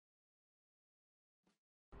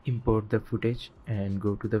Import the footage and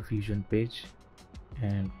go to the Fusion page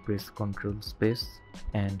and press Ctrl space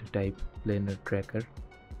and type Planar Tracker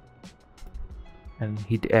and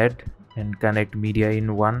hit add and connect media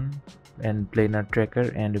in 1 and Planar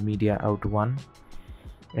Tracker and media out 1,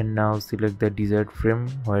 and now select the desired frame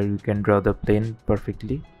where you can draw the plane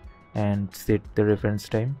perfectly and set the reference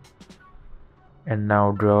time, and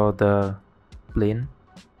now draw the plane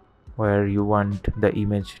where you want the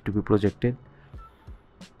image to be projected,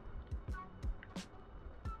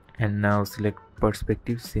 and now select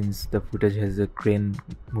perspective since the footage has a crane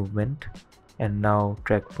movement, and now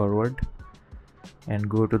track forward and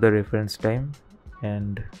go to the reference time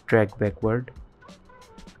and track backward,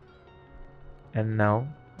 and now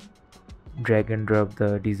drag and drop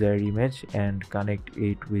the desired image and connect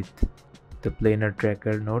it with the Planar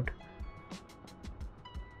Tracker node,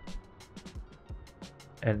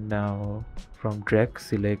 and now from track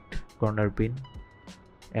select corner pin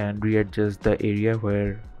and readjust the area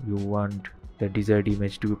where you want the desired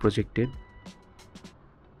image to be projected.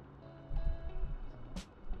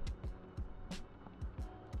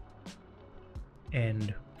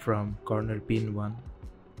 And from corner pin 1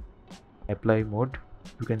 apply mode,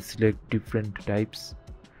 you can select different types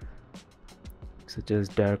such as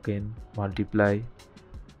darken, multiply,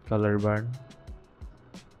 color burn,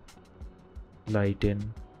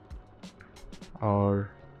 lighten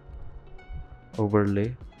or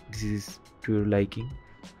overlay. This is to your liking.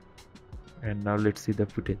 And now let's see the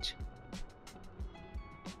footage.